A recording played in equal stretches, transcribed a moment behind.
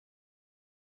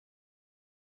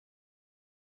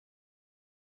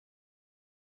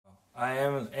I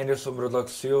am Anderson Braddock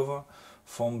Silva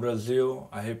from Brazil.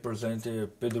 I represent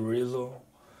Peter Aerts.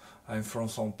 I'm from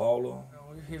Sao Paolo.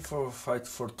 We're here for fight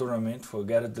for tournament, for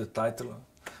get the title,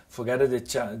 for get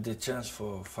the chance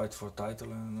for fight for title,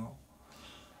 you know.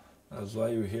 That's why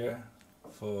we're here,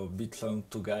 for beat some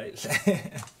two guys.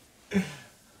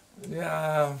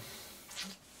 Yeah,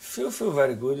 feel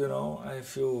very good, you know. I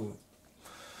feel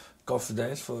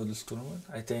confidence for this tournament.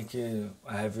 I think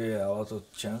I have a lot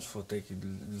of chance for taking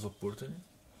this opportunity.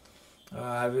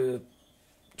 I have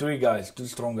two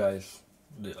strong guys,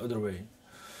 the other way.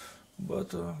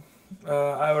 But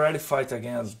I already fight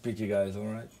against big guys,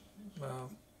 alright?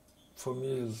 For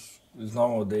me, it's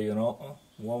normal day, you know.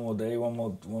 One more day, one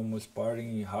more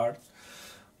sparring hard,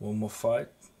 one more fight.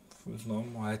 It's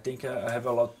normal. I think I have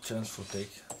a lot of chance for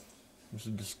take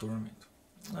this tournament.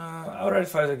 I already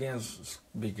fight against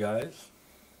big guys.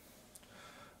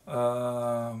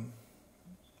 I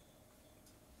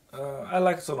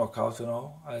like to knock out, you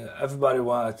know. Everybody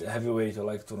wants heavyweight. I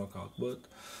like to knock out, but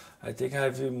I think I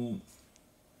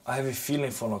have a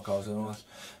feeling for knockout, you know.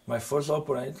 My first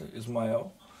opponent,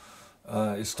 Ismael,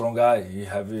 is strong guy.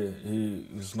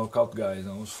 He's knockout guy, you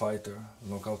know,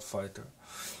 knockout fighter.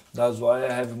 That's why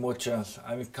I have more chance.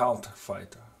 I'm a counter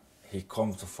fighter. He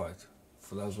comes to fight.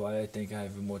 So that's why I think I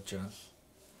have more chance.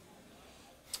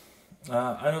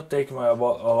 I don't take a lot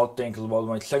of things about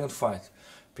my second fight,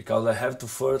 because I have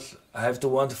to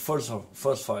win the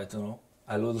first fight, you know.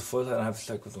 I lose the first and I have the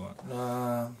second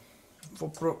one. For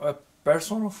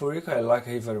personal, for Rico, I like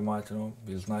him very much, you know.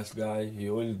 He's a nice guy. He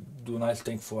will do nice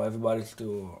things for everybody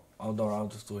all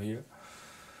around to hear.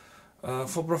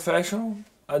 For professional,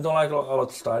 I don't like a lot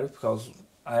of style, because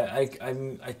I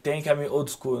think I'm old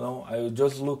school, you know. I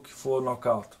just look for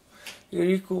knockout.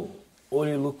 Rico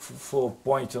only look for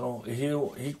point, you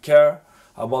know. He care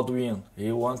about win. He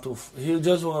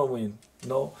just want to win, you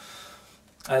know.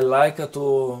 I like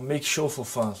to make show for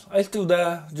fans. I still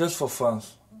there just for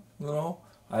fans, you know.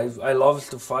 I love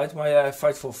to fight, but I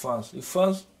fight for fans. If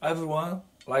fans, everyone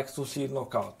likes to see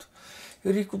knockout.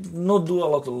 Rico not do a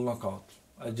lot of knockout.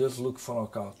 I just look for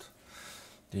knockout.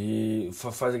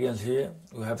 For fight against here,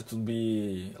 you have to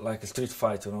be like a street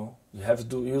fight, you know.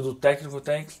 You do technical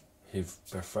things, he's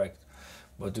perfect.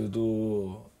 But you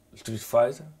do street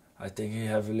fight, I think he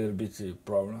have a little bit of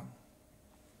problem.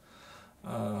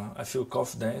 I feel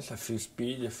confidence, I feel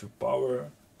speed, I feel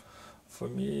power. For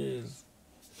me,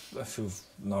 I feel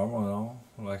normal, you know.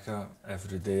 Like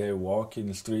every day I walk in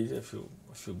the street, I feel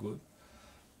good.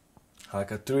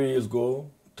 Like 4 years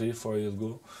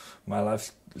ago, my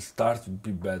life started to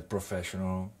be bad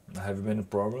professional. I have many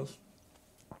problems.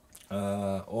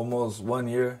 Almost 1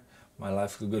 year, my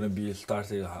life is gonna be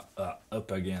started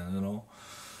up again, you know.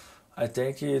 I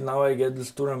think now I get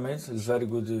this tournament, it's very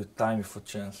good time for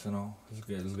chance, you know.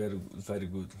 It's very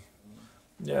good.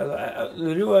 Yeah,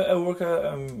 I work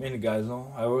many guys, you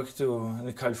know. I work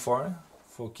in California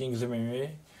for King's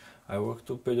MMA. I work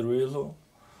to Peter Aerts,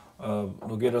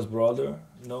 Nogueira's brother,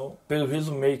 you know. Peter Aerts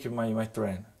make my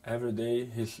train. Every day,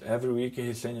 every week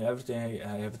he sends me everything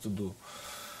I have to do.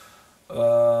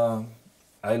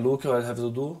 I look what I have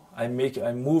to do. I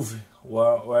move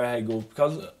where I go,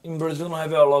 because in Brazil don't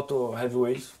have a lot of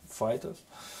heavyweight fighters.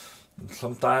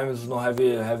 Sometimes don't have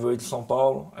a heavyweight in Sao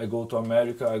Paolo. I go to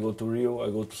America, I go to Rio, I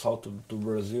go to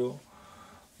Brazil.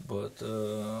 But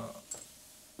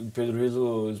Peter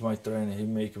Aerts is my trainer. He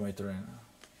make my trainer.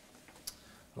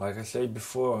 Like I said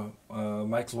before,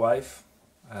 my ex-wife,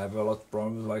 I have a lot of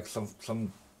problems. Like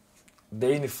some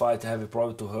day in the fight, I have a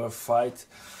problem to her fight,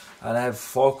 and I have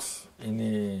folks in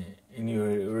the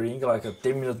ring like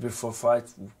 10 minutes before fight,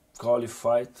 call it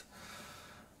fight.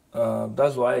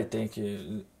 That's why I think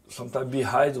sometimes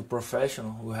behind the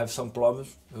professional, we have some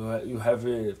problems. You have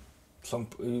you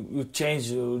change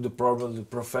the problem, the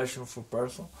professional for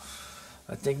personal.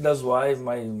 I think that's why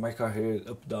my career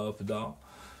up down.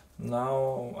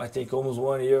 Now I think almost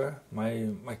 1 year,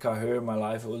 my career, my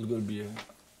life was gonna be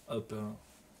up.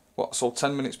 What? So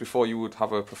 10 minutes before you would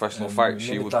have a professional fight,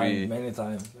 she would be many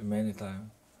times.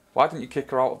 Why didn't you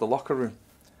kick her out of the locker room?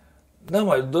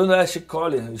 No, I don't actually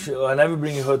call it. I never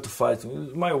bring her to fight.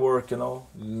 It's my work, you know.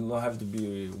 You don't have to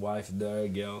be a wife there,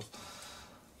 girl.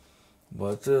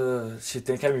 But she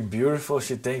think I'm beautiful.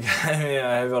 She think I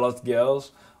have a lot of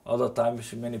girls. All the time,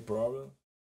 she many problems.